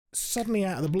suddenly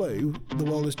out of the blue, the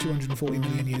world is 240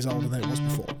 million years older than it was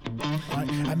before. Right?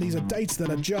 And these are dates that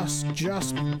are just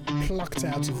plucked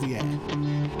out of the air.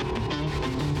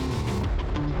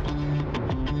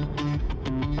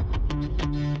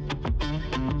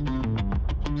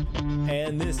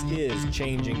 And this is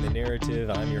Changing the Narrative.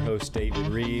 I'm your host, David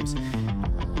Rives.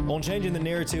 On Changing the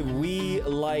Narrative, we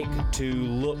like to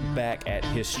look back at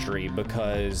history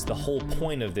because the whole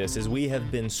point of this is we have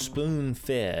been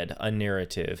spoon-fed a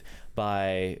narrative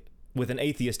with an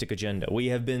atheistic agenda. We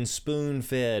have been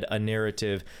spoon-fed a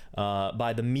narrative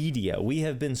by the media. We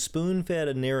have been spoon-fed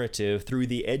a narrative through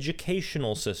the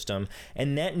educational system,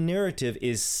 and that narrative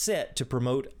is set to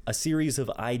promote a series of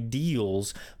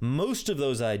ideals. Most of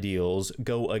those ideals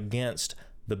go against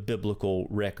the biblical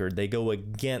record. They go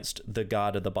against the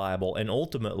God of the Bible, and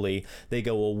ultimately they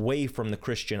go away from the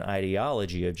Christian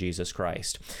ideology of Jesus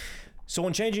Christ. So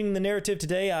on Changing the Narrative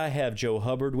today, I have Joe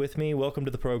Hubbard with me. Welcome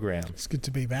to the program. It's good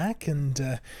to be back,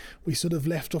 and we sort of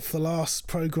left off the last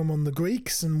program on the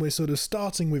Greeks, and we're sort of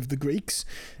starting with the Greeks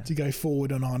to go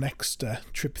forward on our next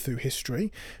trip through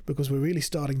history, because we're really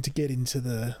starting to get into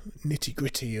the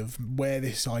nitty-gritty of where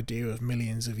this idea of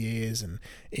millions of years and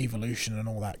evolution and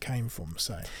all that came from.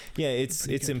 So yeah, it's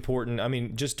important. I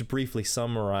mean, just to briefly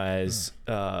summarize,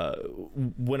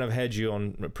 when I've had you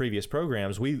on previous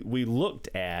programs, we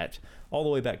looked at all the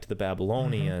way back to the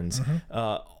Babylonians,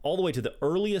 all the way to the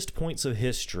earliest points of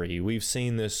history. We've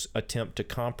seen this attempt to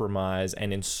compromise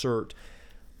and insert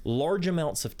large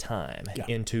amounts of time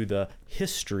into the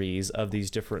histories of these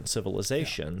different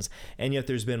civilizations. And yet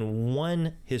there's been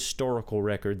one historical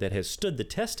record that has stood the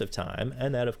test of time,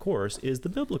 and that, of course, is the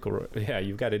biblical. Yeah,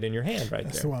 you've got it in your hand right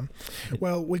That's there. That's the one.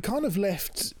 Well, we kind of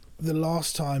left the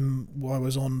last time I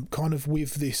was on kind of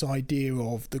with this idea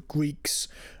of the Greeks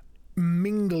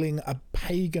mingling a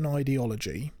pagan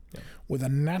ideology with a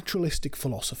naturalistic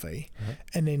philosophy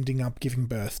and ending up giving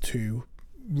birth to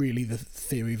really the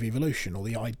theory of evolution, or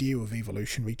the idea of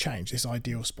evolutionary change, this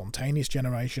idea of spontaneous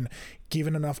generation.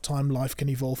 Given enough time, life can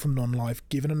evolve from non-life.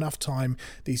 Given enough time,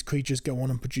 these creatures go on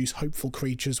and produce hopeful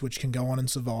creatures which can go on and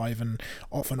survive, and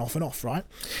off and off and off, right?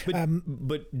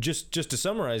 But just to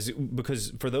summarize,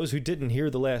 because for those who didn't hear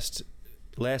the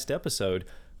last episode,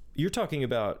 you're talking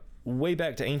about way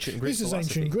back to ancient Greek philosophy.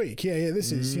 This is ancient Greek. Yeah.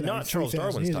 This is not Charles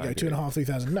Darwin's years time. Ago, 2,500,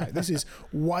 3,000. No, this is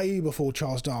way before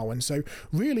Charles Darwin. So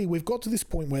really, we've got to this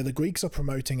point where the Greeks are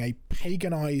promoting a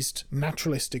paganized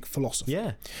naturalistic philosophy.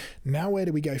 Yeah. Now, where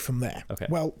do we go from there? Okay.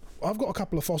 Well, I've got a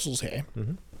couple of fossils here.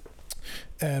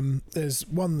 There's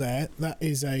one there that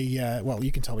is a well,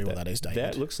 you can tell me what that is, David.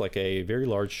 That looks like a very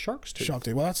large shark's tooth. Shark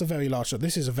tooth. Well, that's a very large shark.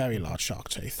 This is a very large shark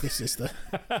tooth. This is the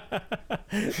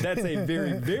that's a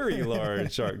very, very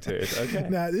large shark tooth. Okay.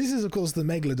 Now, this is, of course, the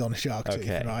megalodon shark tooth,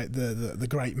 right? The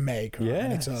great meg, right?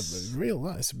 Yes. And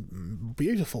it's a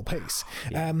beautiful piece.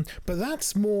 Yeah. But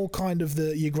that's more kind of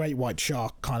your great white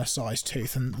shark kind of size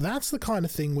tooth, and that's the kind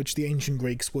of thing which the ancient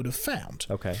Greeks would have found.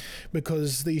 Okay.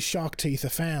 Because these shark teeth are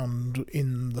found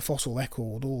in the fossil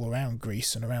record all around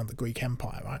Greece and around the Greek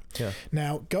Empire, right? Yeah.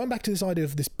 Now, going back to this idea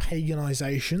of this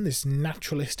paganization, this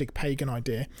naturalistic pagan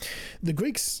idea, the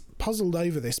Greeks puzzled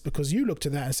over this because you looked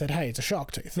at that and said, hey, it's a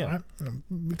shark tooth, right? And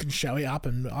we can show it up,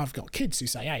 and I've got kids who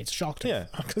say, hey, it's a shark tooth,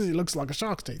 because it looks like a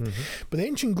shark tooth. But the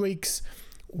ancient Greeks,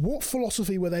 what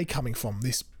philosophy were they coming from?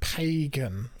 This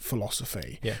pagan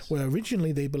philosophy, where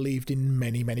originally they believed in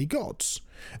many, many gods.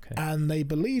 Okay. And they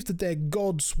believed that their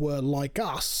gods were like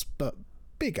us, but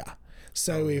bigger.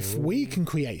 So if we can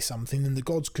create something, then the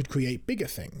gods could create bigger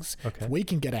things. Okay. If we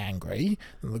can get angry,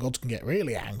 then the gods can get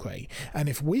really angry. And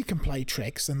if we can play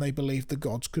tricks, then they believed the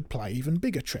gods could play even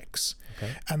bigger tricks.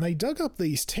 Okay. And they dug up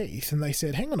these teeth and they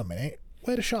said, hang on a minute,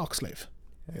 where do sharks live?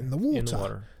 In the water. In the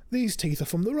water. These teeth are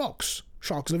from the rocks.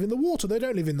 Sharks live in the water. They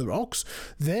don't live in the rocks.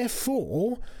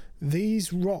 Therefore,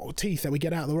 these teeth that we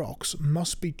get out of the rocks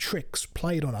must be tricks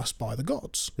played on us by the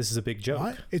gods. This is a big joke.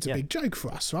 Right? It's a big joke for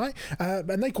us, right?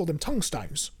 And they call them tongue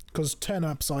stones, because turned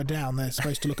upside down, they're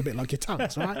supposed to look a bit like your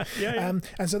tongues, right? And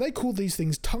so they called these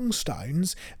things tongue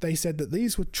stones. They said that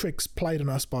these were tricks played on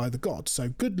us by the gods. So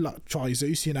good luck, try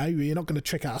Zeus, you're not going to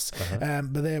trick us.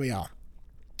 But there we are.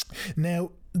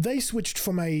 Now, they switched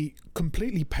from a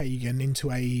completely pagan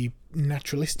into a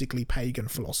naturalistically pagan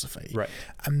philosophy. Right.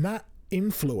 And that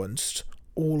influenced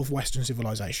all of Western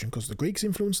civilization, because the Greeks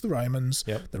influenced the Romans,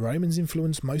 the Romans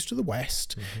influenced most of the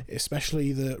West,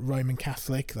 especially the Roman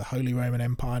Catholic, the Holy Roman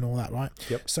Empire and all that, right?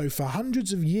 So for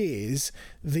hundreds of years,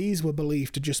 these were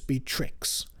believed to just be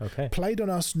tricks, played on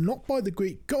us not by the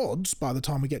Greek gods by the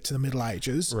time we get to the Middle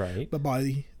Ages, but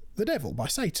by the devil, by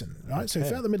Satan, right? So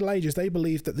throughout the Middle Ages, they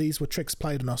believed that these were tricks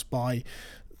played on us by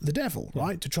the devil,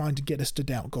 right? To trying to get us to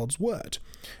doubt God's word.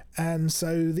 And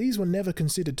so these were never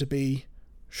considered to be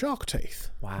shark teeth.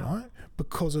 Wow. Right?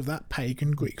 Because of that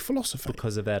pagan Greek philosophy.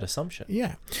 Because of that assumption.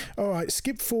 Yeah. All right,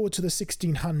 skip forward to the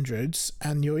 1600s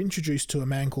and you're introduced to a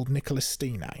man called Nicholas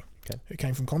Steno, who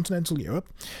came from continental Europe.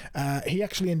 He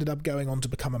actually ended up going on to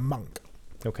become a monk.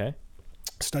 Okay.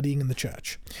 Studying in the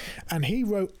church. And he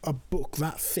wrote a book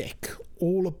that thick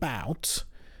all about,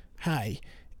 hey,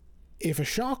 if a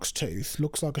shark's tooth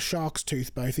looks like a shark's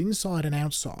tooth both inside and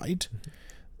outside,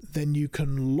 then you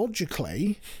can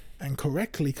logically and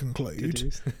correctly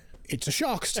conclude it's a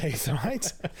shark's tooth,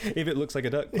 right? If it looks like a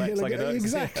duck, quacks like a duck.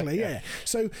 Exactly, yeah.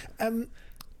 So,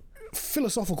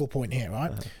 philosophical point here,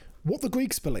 right? What the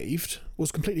Greeks believed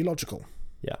was completely logical.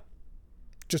 Yeah.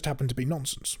 Just happened to be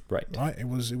nonsense. Right. Right? It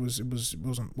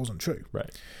wasn't true.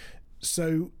 Right.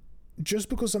 So, just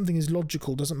because something is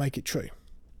logical doesn't make it true.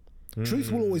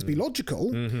 Truth will always be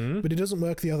logical, but it doesn't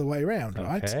work the other way around,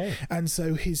 right? Okay. And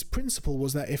so his principle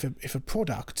was that if a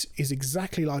product is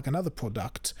exactly like another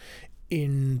product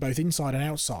in both inside and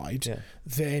outside,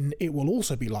 then it will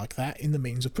also be like that in the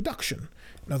means of production.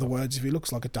 In other words, if it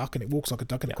looks like a duck and it walks like a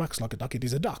duck and it quacks like a duck, it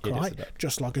is a duck, right?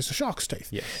 Just like it's a shark's teeth.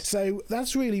 Yes. So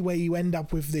that's really where you end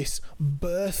up with this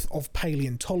birth of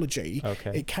paleontology.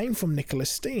 Okay. It came from Nicholas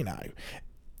Steno.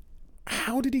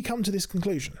 How did he come to this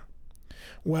conclusion?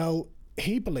 Well,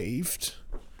 he believed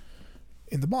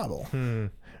in the Bible.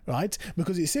 Right?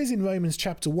 Because it says in Romans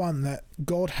chapter 1 that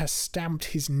God has stamped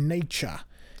his nature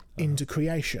into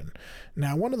creation.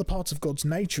 Now, one of the parts of God's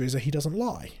nature is that he doesn't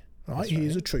lie, right? He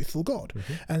is a truthful God.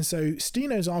 And so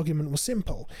Steno's argument was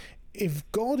simple. If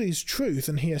God is truth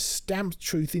and he has stamped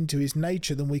truth into his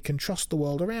nature, then we can trust the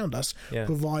world around us,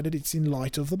 provided it's in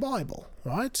light of the Bible,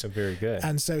 right? Very good.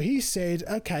 And so he said,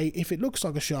 okay, if it looks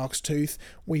like a shark's tooth,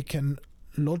 we can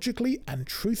logically and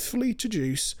truthfully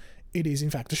deduce it is in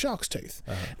fact a shark's tooth.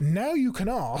 Now you can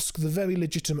ask the very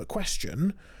legitimate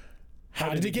question,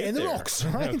 how did it get in the rocks,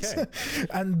 right? Okay.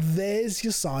 And there's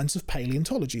your science of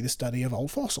paleontology, the study of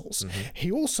old fossils. He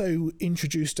also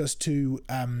introduced us to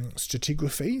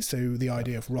stratigraphy, so the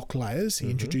idea of rock layers.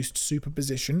 He introduced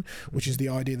superposition, which is the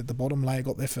idea that the bottom layer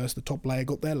got there first, the top layer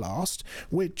got there last,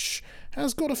 which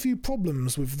has got a few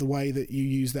problems with the way that you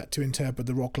use that to interpret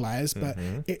the rock layers, but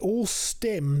it all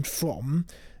stemmed from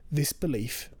this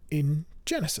belief in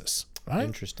Genesis. Right?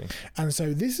 Interesting. And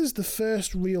so this is the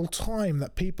first real time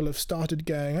that people have started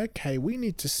going, okay, we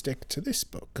need to stick to this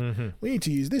book. We need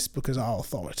to use this book as our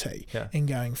authority in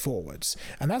going forwards.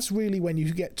 And that's really when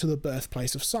you get to the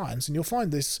birthplace of science. And you'll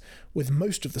find this with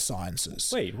most of the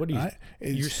sciences. Wait, what are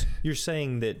you... You're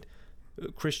saying that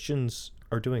Christians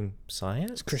are doing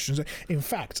science? Christians. In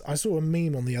fact, I saw a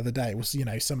meme on the other day. It was,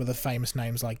 some of the famous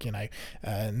names like, Neil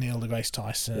deGrasse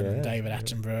Tyson and David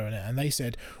Attenborough, and they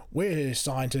said, we're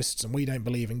scientists and we don't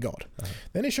believe in God.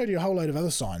 Then it showed you a whole load of other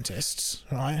scientists,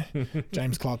 right?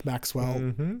 James Clerk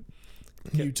Maxwell,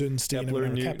 Newton,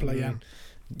 Kepler,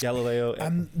 Galileo.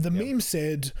 And the meme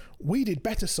said, we did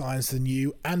better science than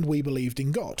you and we believed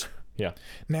in God. Yeah.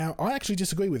 Now, I actually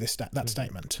disagree with that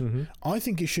statement. I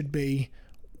think it should be,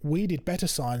 we did better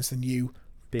science than you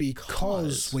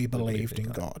because we believed in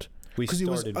God. Because it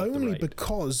was only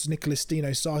because Nicholas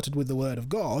Steno started with the word of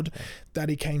God that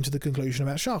he came to the conclusion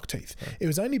about shark teeth. It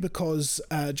was only because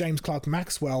James Clerk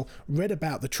Maxwell read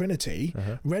about the Trinity,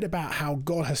 read about how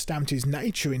God has stamped his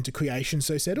nature into creation,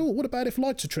 so he said, oh, what about if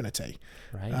light's a Trinity?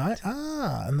 Right.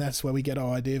 And that's where we get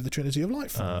our idea of the Trinity of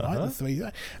light from, right? The three.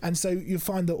 And so you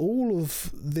find that all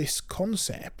of this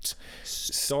concept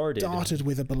started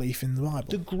with a belief in the Bible.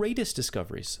 The greatest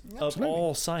discoveries of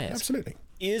all science. Absolutely.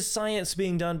 Is science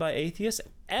being done by atheists?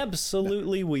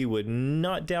 Absolutely, we would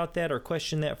not doubt that or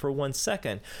question that for 1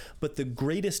 second. But the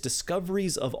greatest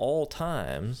discoveries of all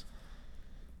times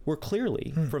were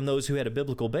clearly from those who had a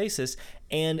biblical basis,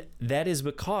 and that is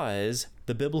because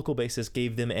the biblical basis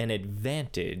gave them an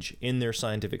advantage in their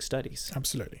scientific studies.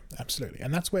 Absolutely, absolutely.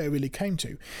 And that's where it really came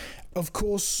to. Of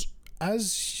course,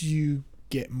 as you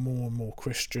get more and more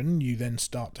Christian, you then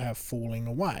start to have falling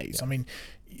aways. I mean,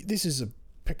 this is a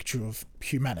picture of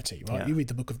humanity, right? You read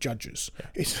the book of Judges.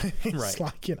 It's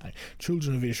like,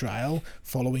 children of Israel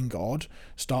following God,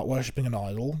 start worshipping an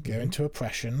idol, go into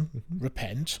oppression,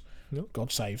 repent,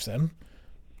 God saves them,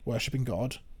 worshipping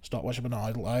God, start worshipping an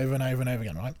idol over and over and over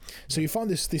again, right? So you find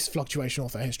this fluctuation all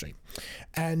through history.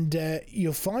 And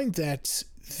you'll find that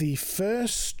the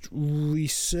first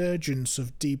resurgence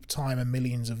of deep time in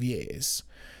millions of years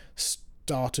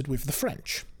started with the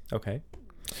French. Okay.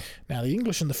 Now, the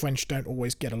English and the French don't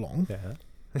always get along.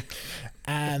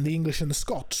 and the English and the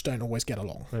Scots don't always get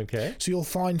along. Okay. So you'll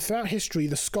find throughout history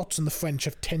the Scots and the French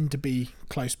have tend to be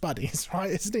close buddies, right?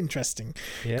 It's an interesting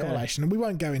correlation. And we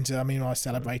won't go into, I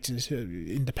celebrated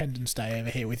Independence Day over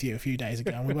here with you a few days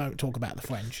ago, and we won't talk about the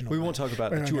French. And all we won't talk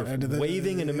about that you were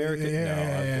waving in America.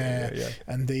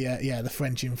 And the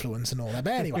French influence and all that.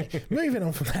 But anyway, moving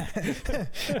on from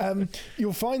that,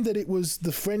 you'll find that it was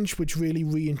the French which really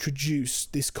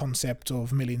reintroduced this concept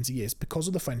of millions of years because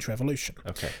of the French Revolution.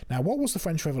 Okay. Now, what was the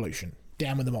French Revolution?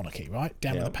 Down with the monarchy, right?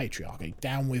 Down with the patriarchy.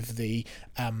 Down with the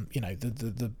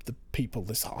people.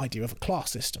 This idea of a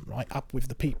class system, right? Up with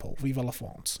the people. Vive la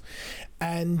France.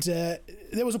 And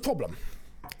there was a problem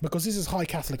because this is High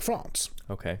Catholic France.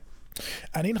 Okay.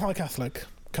 And in High Catholic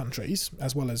countries,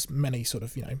 as well as many sort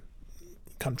of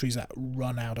countries that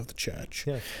run out of the church,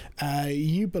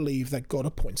 you believe that God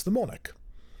appoints the monarch,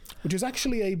 which is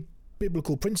actually a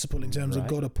biblical principle in terms of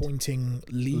God appointing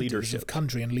leaders of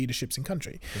country and leaderships in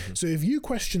country. So if you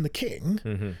question the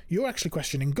king, you're actually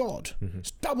questioning God.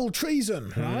 It's double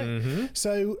treason, right?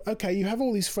 So, okay, you have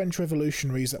all these French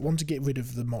revolutionaries that want to get rid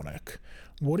of the monarch.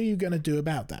 What are you going to do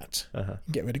about that?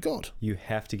 Get rid of God. You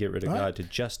have to get rid of God to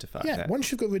justify that.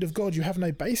 Once you've got rid of God, you have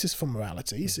no basis for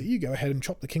morality, so you go ahead and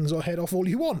chop the king's head off all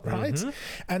you want, right?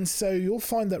 And so you'll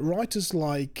find that writers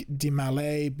like de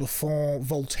Maillet, Buffon,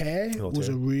 Voltaire was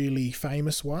a really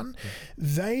famous one.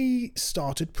 They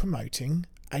started promoting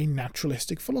a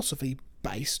naturalistic philosophy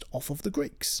based off of the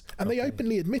Greeks. And they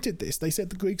openly admitted this. They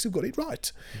said the Greeks have got it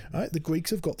right. The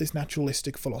Greeks have got this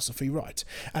naturalistic philosophy right.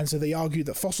 And so they argued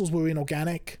that fossils were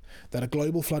inorganic, that a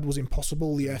global flood was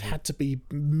impossible, the Earth had to be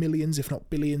millions, if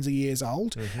not billions of years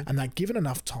old, and that given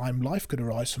enough time, life could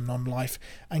arise from non-life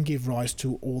and give rise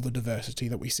to all the diversity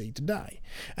that we see today.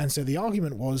 And so the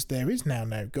argument was there is now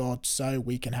no God, so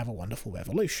we can have a wonderful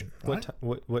revolution. Right?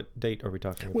 What date are we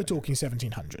talking about? We're talking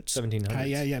 1700s.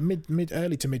 1700s?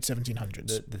 Early to mid 1700s.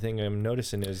 The thing I'm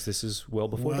noticing is this is well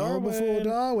before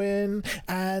Darwin.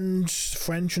 And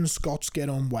French and Scots get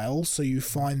on well, so you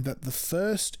find that the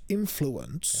first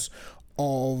influence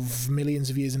of millions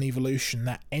of years in evolution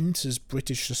that enters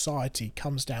British society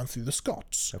comes down through the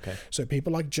Scots. So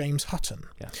people like James Hutton,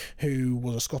 who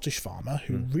was a Scottish farmer,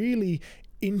 who really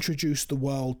introduced the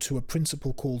world to a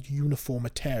principle called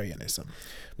uniformitarianism.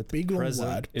 The big long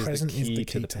word, present is the key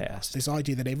to the past. This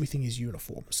idea that everything is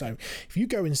uniform. So if you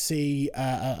go and see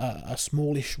a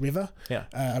smallish river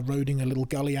eroding a little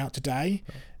gully out today,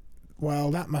 well,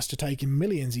 that must have taken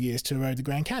millions of years to erode the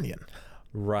Grand Canyon.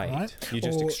 Right. You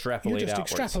just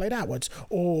extrapolate outwards.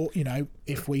 Or,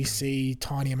 if we see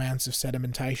tiny amounts of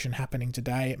sedimentation happening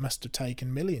today, it must have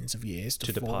taken millions of years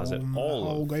to deposit form a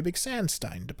whole great big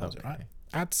sandstone deposit, right?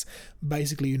 That's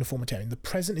basically uniformitarian. The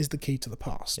present is the key to the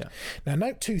past. Now,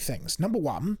 note two things. Number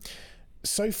one,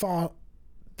 so far,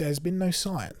 there's been no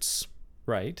science.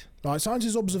 Right. Science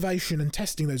is observation and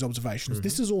testing those observations.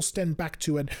 This is all stemmed back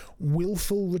to a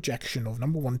willful rejection of,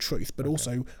 number one, truth, but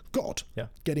also God,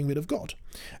 getting rid of God.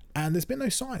 And there's been no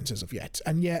science as of yet,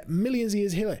 and yet millions of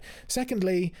years here.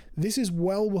 Secondly, this is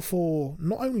well before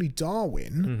not only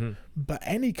Darwin, but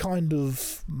any kind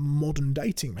of modern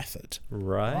dating method.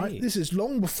 Right. This is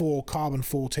long before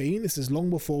carbon-14. This is long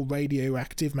before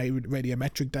radioactive,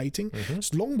 radiometric dating.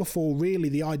 It's long before really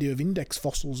the idea of index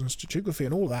fossils and stratigraphy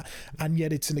and all that, and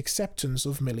yet it's an acceptance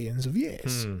of millions of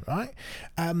years, right?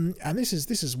 And this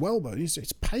is well,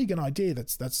 it's pagan idea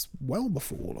that's well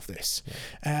before all of this,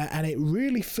 and it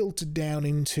really filtered down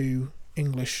into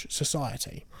English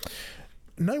society.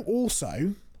 Note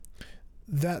also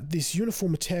that this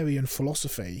uniformitarian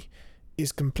philosophy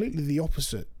is completely the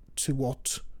opposite to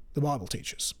what the Bible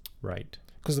teaches. Right.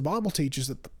 Because the Bible teaches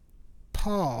that the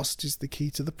past is the key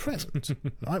to the present.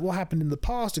 Right? What happened in the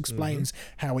past explains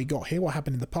how we got here. What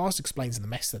happened in the past explains the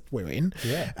mess that we're in.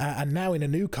 And now in a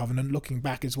new covenant, looking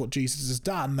back is what Jesus has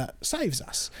done that saves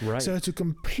us. Right. So it's a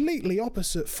completely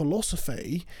opposite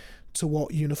philosophy to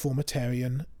what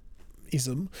uniformitarianism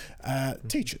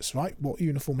teaches, right? What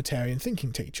uniformitarian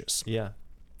thinking teaches.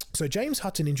 So James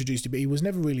Hutton introduced it, but he was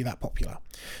never really that popular.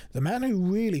 The man who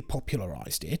really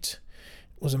popularized it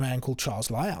was a man called Charles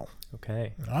Lyell.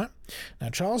 Okay. Right? Now,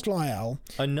 Charles Lyell...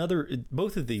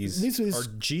 both of these are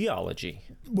geology.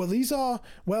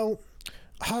 Well,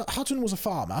 Hutton was a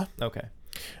farmer. Okay.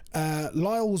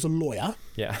 Lyell was a lawyer.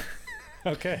 Yeah.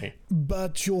 Okay.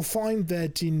 But you'll find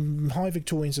that in high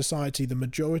Victorian society, the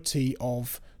majority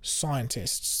of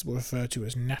scientists were referred to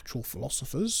as natural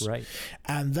philosophers. Right.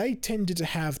 And they tended to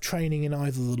have training in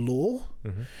either the law,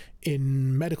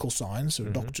 in medical science, or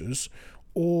doctors,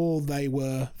 or they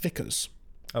were vicars.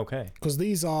 Okay. Because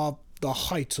these are the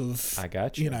height of, I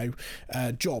got you.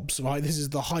 jobs, right? This is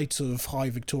the height of high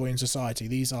Victorian society.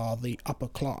 These are the upper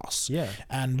class. Yeah.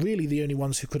 And really the only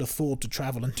ones who could afford to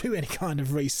travel and do any kind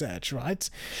of research, right?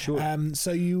 Sure.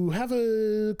 So you have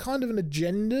a kind of an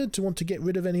agenda to want to get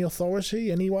rid of any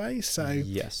authority anyway. So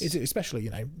yes. Especially,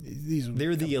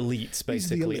 they're the elites,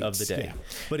 basically, of the day. Yeah.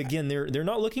 But again, they're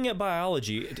not looking at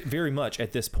biology very much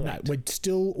at this point. No, we're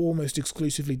still almost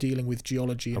exclusively dealing with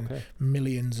geology in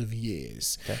millions of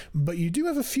years. Okay. But you do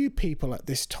have a few people at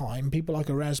this time, people like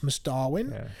Erasmus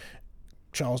Darwin,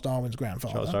 Charles Darwin's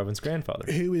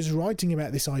grandfather, who is writing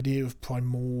about this idea of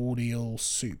primordial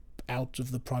soup. Out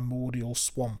of the primordial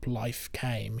swamp life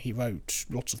came. He wrote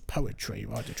lots of poetry,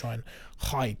 right, to try and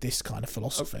hide this kind of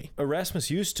philosophy. Erasmus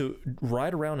used to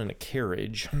ride around in a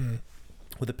carriage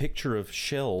with a picture of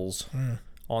shells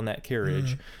on that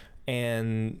carriage.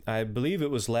 And I believe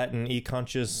it was Latin, e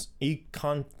conscious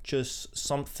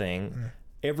something,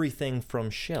 everything from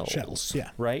shells. Shells,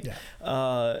 yeah. Right?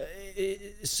 Yeah.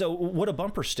 So what a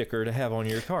bumper sticker to have on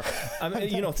your car. I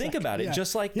mean, think about it,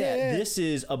 just like that. Yeah. This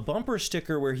is a bumper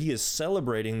sticker where he is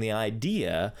celebrating the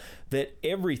idea that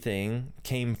everything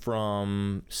came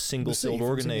from single-celled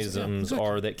organisms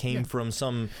or that came from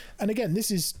some... And again, this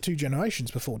is 2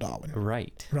 generations before Darwin.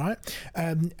 Right. Right?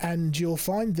 And you'll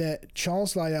find that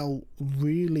Charles Lyell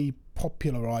really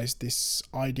popularized this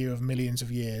idea of millions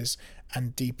of years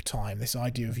and deep time, this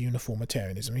idea of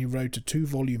uniformitarianism. He wrote a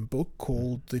 2-volume book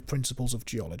called The Principles of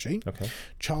Geology. Okay.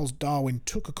 Charles Darwin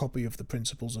took a copy of The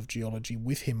Principles of Geology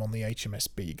with him on the HMS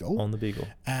Beagle. On the Beagle.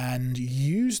 And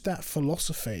used that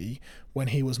philosophy when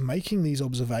he was making these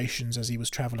observations as he was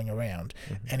traveling around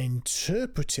and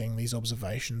interpreting these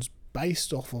observations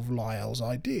based off of Lyell's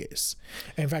ideas.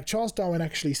 In fact, Charles Darwin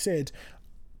actually said,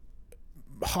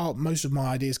 most of my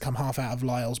ideas come half out of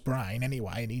Lyell's brain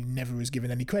anyway, and he never was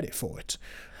given any credit for it.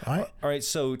 Right? All right.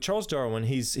 So Charles Darwin,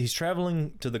 he's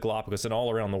traveling to the Galapagos and all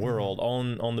around the world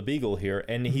on the Beagle here,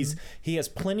 and he has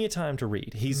plenty of time to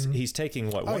read. He's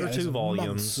taking 1 or 2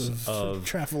 volumes of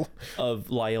travel of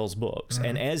Lyell's books,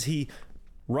 and as he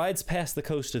rides past the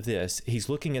coast of this, he's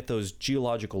looking at those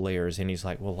geological layers, and he's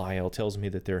like, well, Lyell tells me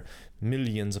that they're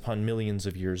millions upon millions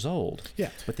of years old.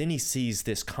 Yeah. But then he sees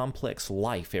this complex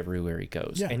life everywhere he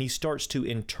goes, and he starts to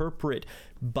interpret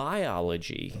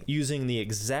biology using the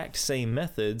exact same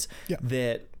methods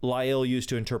that Lyell used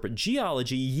to interpret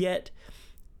geology, yet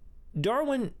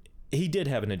Darwin, he did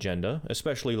have an agenda,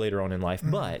 especially later on in life,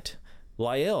 but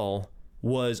Lyell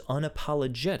was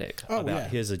unapologetic about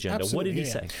his agenda. Absolutely, what did he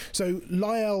say? So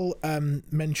Lyell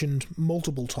mentioned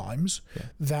multiple times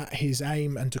that his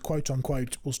aim, and to quote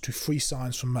unquote, was to free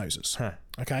science from Moses.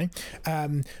 Okay,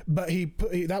 but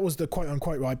that was the quote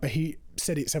unquote, right? But he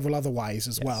said it several other ways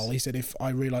as well. He said, if I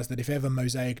realized that if ever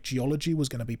Mosaic geology was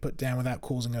going to be put down without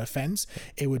causing an offense,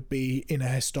 it would be in a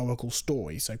historical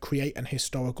story. So create an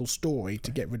historical story to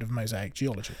get rid of Mosaic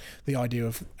geology. The idea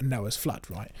of Noah's flood,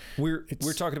 right? We're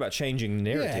talking about changing the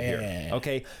narrative here.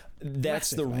 Okay,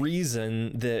 that's the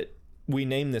reason that we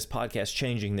named this podcast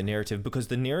Changing the Narrative, because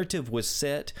the narrative was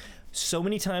set so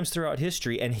many times throughout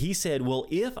history, and he said, well,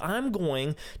 if I'm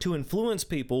going to influence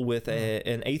people with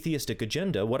an atheistic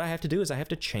agenda, what I have to do is I have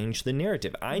to change the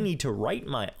narrative. I need to write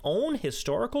my own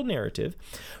historical narrative,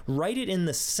 write it in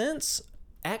the sense,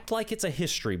 act like it's a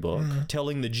history book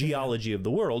telling the geology of the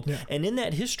world, and in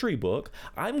that history book,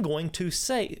 I'm going to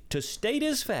state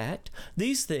as fact,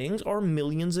 these things are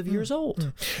millions of years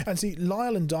old. And see,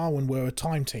 Lyell and Darwin were a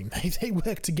time team. They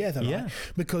worked together, right?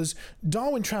 Because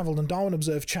Darwin travelled and Darwin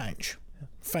observed change.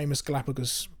 Famous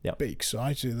Galapagos beaks,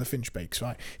 right? The finch beaks,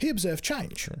 right? He observed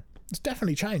change. It's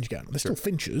definitely change going on. They're still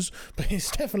finches, but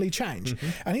it's definitely change.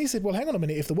 And he said, well, hang on a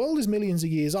minute. If the world is millions of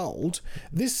years old,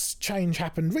 this change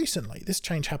happened recently. This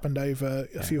change happened over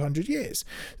a few hundred years.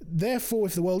 Therefore,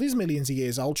 if the world is millions of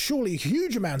years old, surely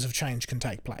huge amounts of change can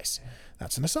take place.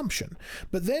 That's an assumption.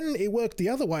 But then it worked the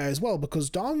other way as well,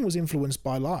 because Darwin was influenced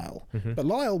by Lyell, but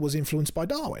Lyell was influenced by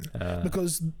Darwin,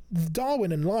 because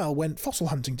Darwin and Lyell went fossil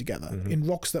hunting together in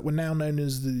rocks that were now known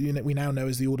as we now know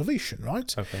as the Ordovician,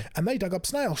 right? And they dug up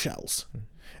snail shells,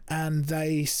 and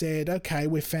they said, okay,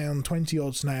 we've found 20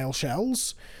 odd snail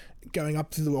shells going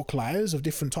up through the rock layers of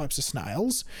different types of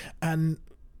snails, and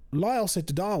Lyell said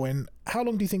to Darwin, how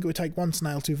long do you think it would take one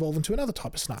snail to evolve into another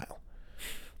type of snail?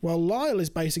 Well, Darwin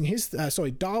is basing his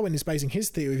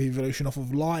theory of evolution off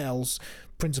of Lyell's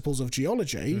principles of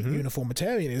geology,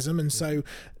 uniformitarianism, and so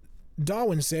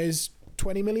Darwin says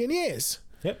 20 million years.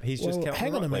 Yep, he's just counting.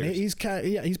 Hang on a minute.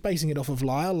 He's basing it off of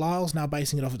Lyell. Lyell's now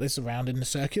basing it off of this around in the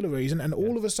circular reason, and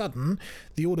all of a sudden,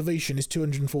 the Ordovician is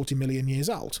 240 million years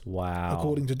old. Wow.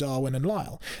 According to Darwin and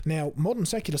Lyell. Now, modern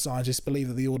secular scientists believe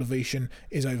that the Ordovician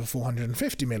is over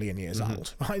 450 million years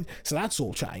old, right? So that's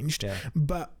all changed. Yeah.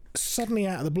 But suddenly,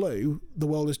 out of the blue, the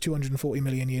world is 240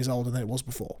 million years older than it was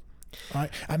before. Right,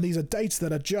 and these are dates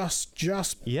that are just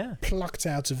plucked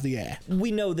out of the air.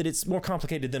 We know that it's more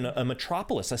complicated than a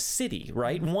metropolis, a city,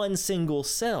 right? One single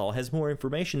cell has more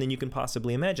information than you can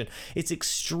possibly imagine. It's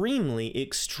extremely,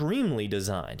 extremely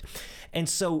designed. And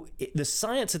so the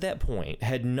science at that point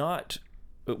had not,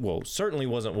 well, certainly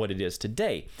wasn't what it is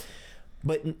today.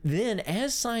 But then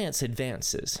as science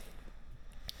advances,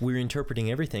 we're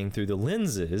interpreting everything through the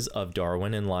lenses of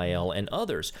Darwin and Lyell and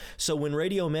others. So when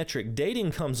radiometric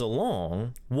dating comes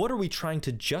along, what are we trying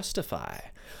to justify?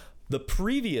 The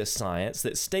previous science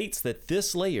that states that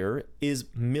this layer is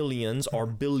millions or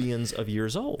billions of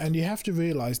years old. And you have to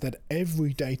realize that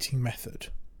every dating method,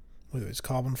 whether it's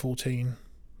carbon-14,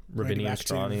 rubidium,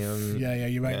 strontium,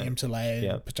 uranium to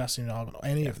lead, potassium, argon,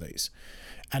 any of these,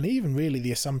 and even really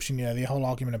the assumption, the whole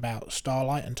argument about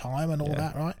starlight and time and all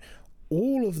that, right?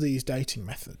 All of these dating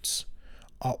methods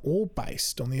are all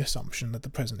based on the assumption that the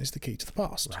present is the key to the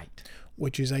past,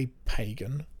 which is a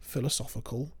pagan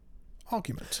philosophical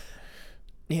argument.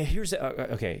 Yeah,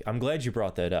 okay, I'm glad you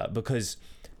brought that up, because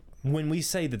when we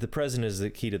say that the present is the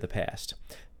key to the past,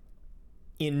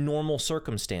 in normal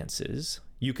circumstances,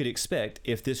 you could expect,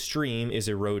 if this stream is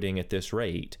eroding at this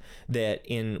rate, that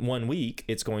in 1 week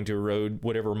it's going to erode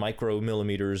whatever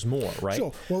micromillimeters more, right?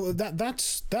 Sure. Well,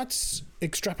 that's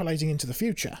extrapolating into the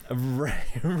future.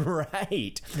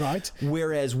 Right.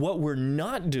 Whereas what we're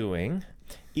not doing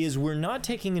is we're not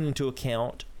taking into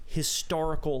account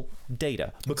historical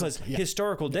data, because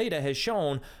historical data has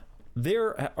shown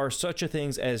there are such a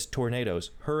things as tornadoes,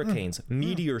 hurricanes,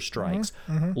 meteor strikes,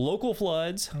 local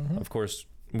floods, of course.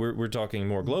 We're talking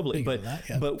more globally,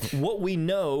 but what we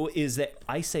know is that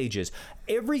ice ages,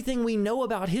 everything we know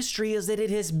about history is that it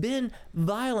has been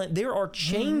violent. There are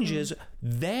changes,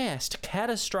 vast,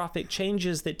 catastrophic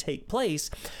changes that take place.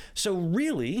 So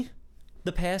really,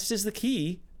 the past is the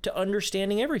key to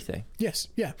understanding everything. Yes,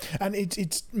 yeah. And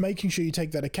it's making sure you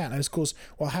take that account. And of course,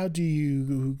 well, how do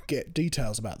you get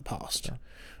details about the past? Yeah.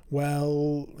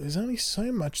 Well, there's only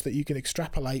so much that you can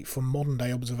extrapolate from modern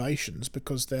day observations,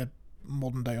 because they're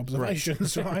modern day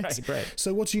observations, right? Right.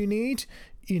 So what do you need?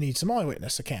 You need some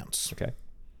eyewitness accounts. Okay.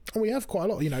 And we have quite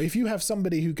a lot. If you have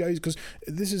somebody who goes, because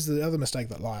this is the other mistake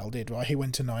that Lyell did, right? He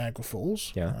went to Niagara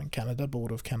Falls, in Canada,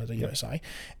 border of Canada, USA,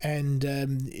 and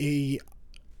he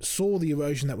saw the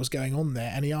erosion that was going on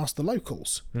there, and he asked the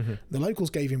locals. The locals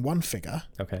gave him one figure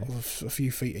of a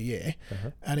few feet a year,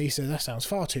 and he said, that sounds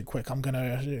far too quick. I'm going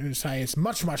to say it's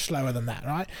much, much slower than that,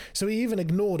 right? So he even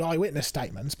ignored eyewitness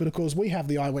statements, but of course we have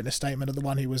the eyewitness statement of the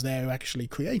one who was there, who actually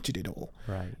created it all,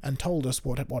 and told us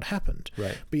what happened.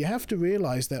 But you have to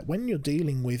realize that when you're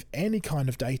dealing with any kind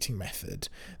of dating method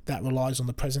that relies on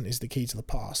the present is the key to the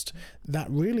past, that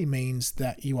really means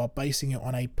that you are basing it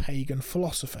on a pagan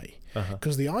philosophy.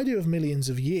 Because the idea of millions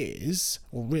of years,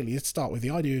 or really let's start with the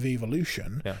idea of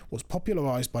evolution, was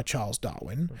popularized by Charles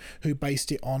Darwin, who based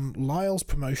it on Lyell's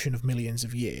promotion of millions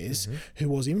of years, who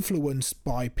was influenced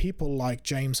by people like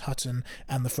James Hutton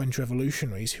and the French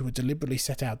revolutionaries, who were deliberately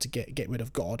set out to get rid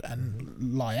of God,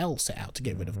 and Lyell set out to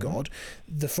get rid of God.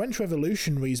 The French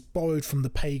revolutionaries borrowed from the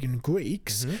pagan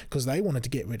Greeks, because they wanted to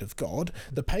get rid of God.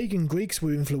 The pagan Greeks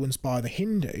were influenced by the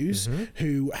Hindus,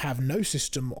 who have no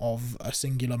system of a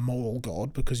singular moral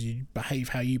God, because you behave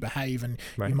how you behave, and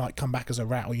you might come back as a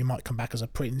rat, or you might come back as a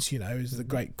prince, is the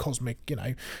great cosmic,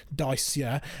 dice,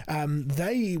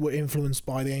 they were influenced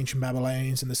by the ancient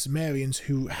Babylonians and the Sumerians,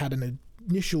 who had an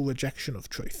initial rejection of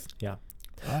truth.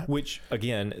 Which,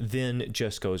 again, then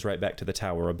just goes right back to the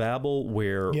Tower of Babel,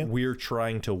 where we're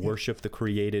trying to worship the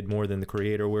created more than the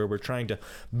creator, where we're trying to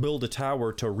build a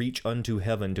tower to reach unto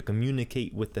heaven, to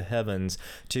communicate with the heavens,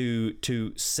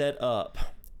 to set up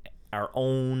our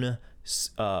own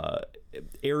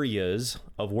areas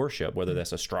of worship, whether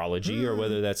that's astrology or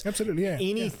whether that's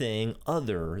anything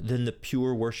other than the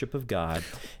pure worship of God.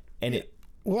 And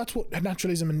well, that's what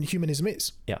naturalism and humanism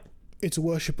is. It's a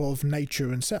worship of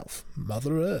nature and self,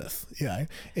 Mother Earth.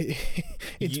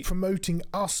 It's promoting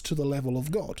us to the level of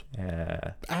God,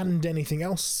 and anything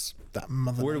else that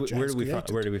Mother Nature has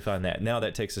created. Where do we find that? Now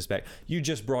that takes us back. You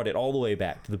just brought it all the way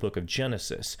back to the book of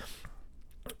Genesis,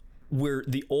 where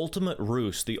the ultimate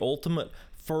ruse, the ultimate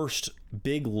first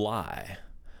big lie,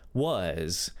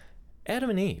 was Adam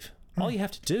and Eve. All you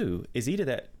have to do is eat of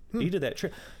that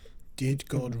tree. Did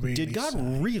God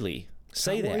really?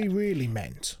 say that. What he really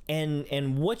meant.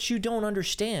 And what you don't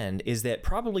understand is that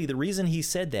probably the reason he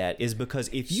said that is because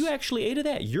if you actually ate of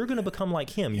that, you're going to become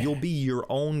like him. Yeah. You'll be your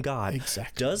own God.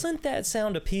 Exactly. Doesn't that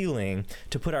sound appealing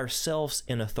to put ourselves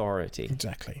in authority?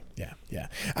 Exactly. Yeah.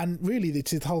 And really,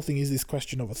 the whole thing is this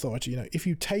question of authority. If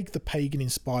you take the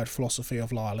pagan-inspired philosophy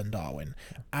of Lyell and Darwin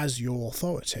as your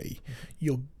authority,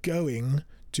 you're going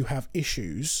to have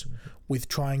issues with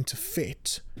trying to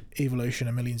fit evolution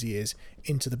of millions of years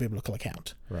into the biblical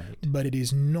account. Right. But it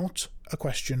is not a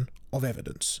question of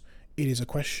evidence. It is a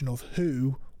question of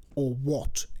who or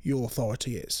what your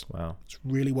authority is. Wow. It's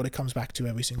really what it comes back to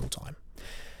every single time.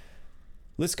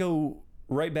 Let's go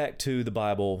right back to the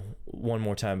Bible one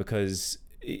more time, because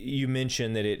you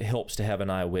mentioned that it helps to have an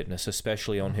eyewitness,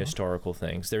 especially on historical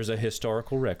things. There's a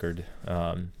historical record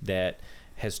that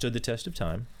has stood the test of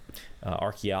time.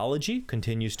 Archaeology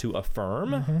continues to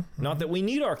affirm, not that we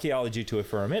need archaeology to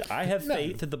affirm it. I have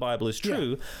faith that the Bible is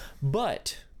true,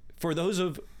 but for those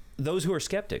who are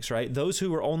skeptics, right? Those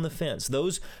who are on the fence,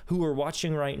 those who are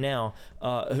watching right now,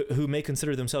 who may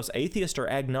consider themselves atheists or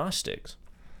agnostics,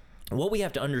 what we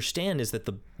have to understand is that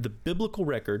the biblical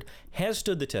record has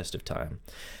stood the test of time,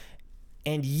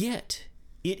 and yet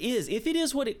if it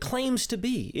is what it claims to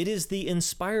be, it is the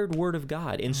inspired Word of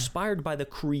God, inspired by the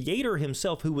Creator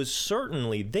himself, who was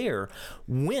certainly there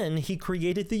when he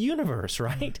created the universe,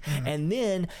 right? And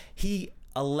then he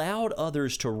allowed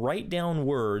others to write down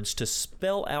words to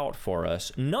spell out for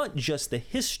us not just the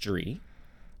history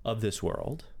of this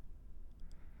world,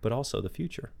 but also the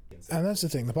future. And that's the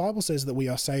thing. The Bible says that we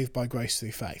are saved by grace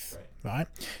through faith, right?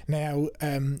 Now,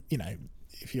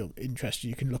 if you're interested,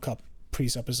 you can look up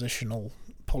presuppositional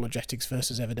apologetics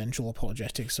versus evidential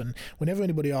apologetics, and whenever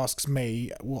anybody asks me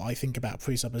what I think about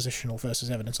presuppositional versus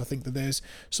evidence, I think that there's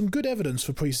some good evidence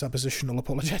for presuppositional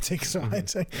apologetics,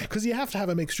 right? Because you have to have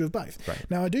a mixture of both. Right.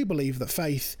 Now, I do believe that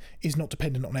faith is not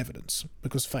dependent on evidence,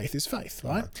 because faith is faith,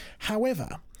 right? However,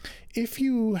 if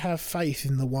you have faith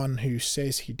in the one who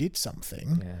says he did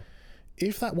something,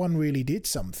 if that one really did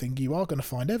something, you are going to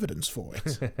find evidence for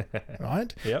it,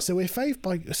 right? Yep. So we're saved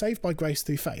by grace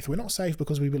through faith. We're not saved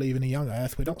because we believe in a young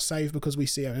earth. We're not saved because we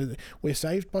see it. We're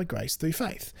saved by grace through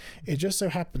faith. It just so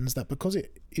happens that because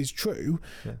it is true,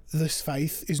 this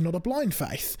faith is not a blind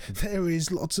faith. There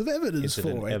is lots of evidence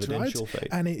for it, right? Faith.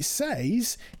 And it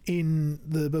says in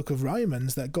the book of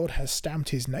Romans that God has stamped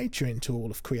his nature into all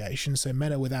of creation, so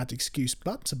men are without excuse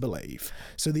but to believe.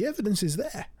 So the evidence is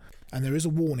there. And there is a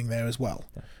warning there as well,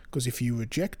 because if you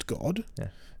reject God,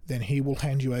 then he will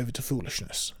hand you over to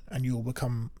foolishness, and you will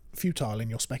become futile in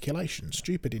your speculation,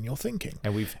 stupid in your thinking.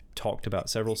 And we've talked about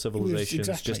several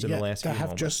civilizations just in the last few that have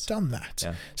moments. just done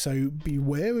that. So be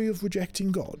wary of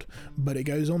rejecting God, but it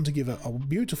goes on to give a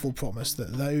beautiful promise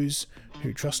that those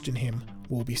who trust in him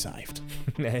will be saved.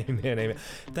 Amen.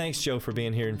 Thanks, Joe, for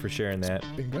being here and for sharing that.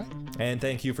 It's been great. And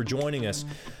thank you for joining us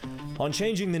on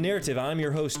Changing the Narrative. I'm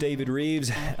your host, David Rives.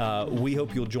 We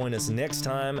hope you'll join us next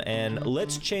time, and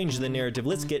let's change the narrative.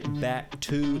 Let's get back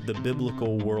to the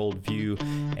biblical worldview,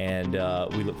 and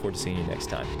we look forward to seeing you next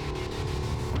time.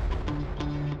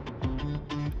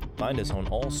 Find us on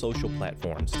all social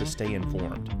platforms to stay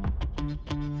informed.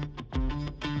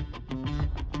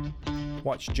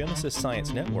 Watch Genesis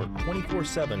Science Network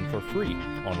 24/7 for free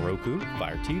on Roku,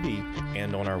 Fire TV,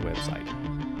 and on our website.